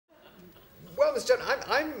Well, Mr. Chairman,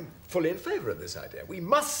 I'm fully in favour of this idea. We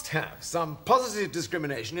must have some positive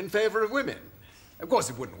discrimination in favour of women. Of course,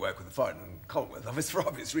 it wouldn't work with the Foreign and Commonwealth Office for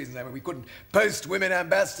obvious reasons. I mean, we couldn't post women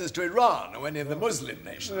ambassadors to Iran or any of the Muslim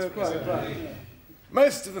nations. Quite right.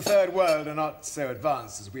 Most of the Third World are not so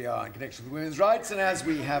advanced as we are in connection with women's rights, and as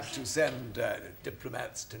we have to send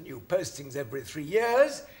diplomats to new postings every 3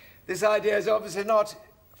 years, this idea is obviously not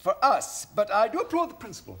for us, but I do applaud the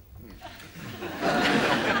principle.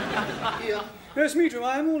 Yeah. Yes, me too.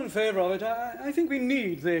 I'm all in favour of it. I think we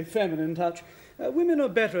need the feminine touch. Women are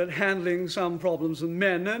better at handling some problems than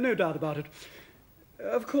men, no doubt about it.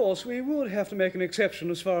 Of course, we would have to make an exception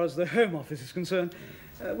as far as the Home Office is concerned.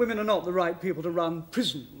 Women are not the right people to run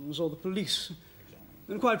prisons or the police.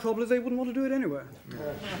 And quite probably they wouldn't want to do it anyway.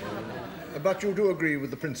 But you do agree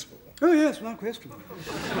with the principle? Oh, yes, without question.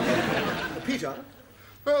 Peter?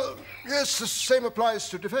 Well, yes, the same applies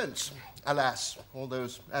to defence. Alas, all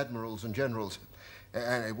those admirals and generals.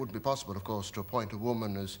 And it wouldn't be possible, of course, to appoint a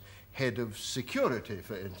woman as head of security,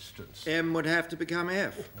 for instance. M would have to become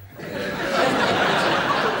F.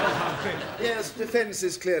 Yes, defence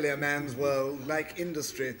is clearly a man's world, like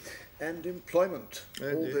industry and employment.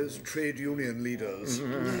 All those trade union leaders.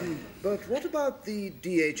 But what about the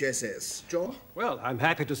DHSS, John? Well, I'm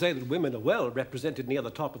happy to say that women are well represented near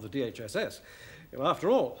the top of the DHSS. After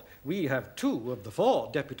all, we have 2 of the 4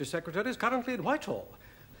 deputy secretaries currently in Whitehall.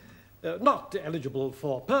 Not eligible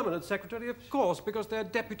for permanent secretary, of course, because they're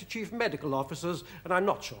deputy chief medical officers, and I'm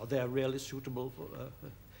not sure they're really suitable for...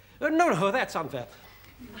 No, that's unfair.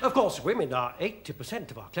 Of course, women are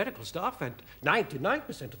 80% of our clerical staff and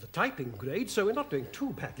 99% of the typing grade, so we're not doing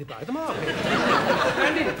too badly by them, are we?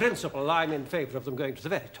 And in principle, I'm in favour of them going to the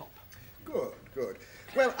very top. Good, good.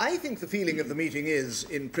 Well, I think the feeling of the meeting is,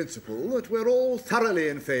 in principle, that we're all thoroughly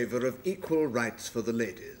in favour of equal rights for the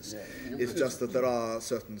ladies. It's just that there are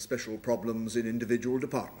certain special problems in individual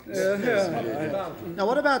departments. Now,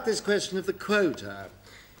 what about this question of the quota?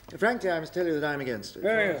 Frankly, I must tell you that I'm against it.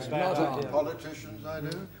 Politicians, I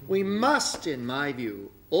know. We must, in my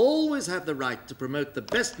view, always have the right to promote the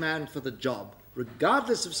best man for the job,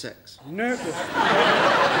 regardless of sex. No.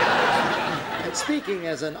 And speaking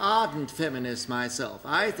as an ardent feminist myself,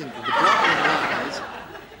 I think that the problem lies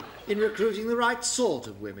in recruiting the right sort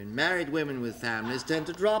of women. Married women with families tend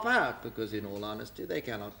to drop out because, in all honesty, they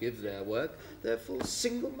cannot give their work their full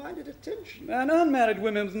single-minded attention. And unmarried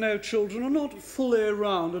women with no children are not fully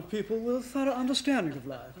rounded people with a thorough understanding of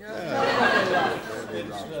life.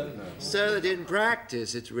 So that in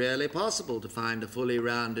practice, it's rarely possible to find a fully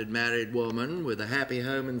rounded married woman with a happy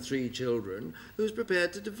home and 3 children who's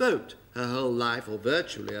prepared to devote her whole life, or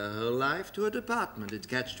virtually her whole life, to a department. It's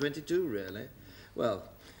catch-22, really. Well,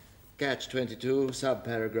 catch-22,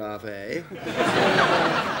 subparagraph A.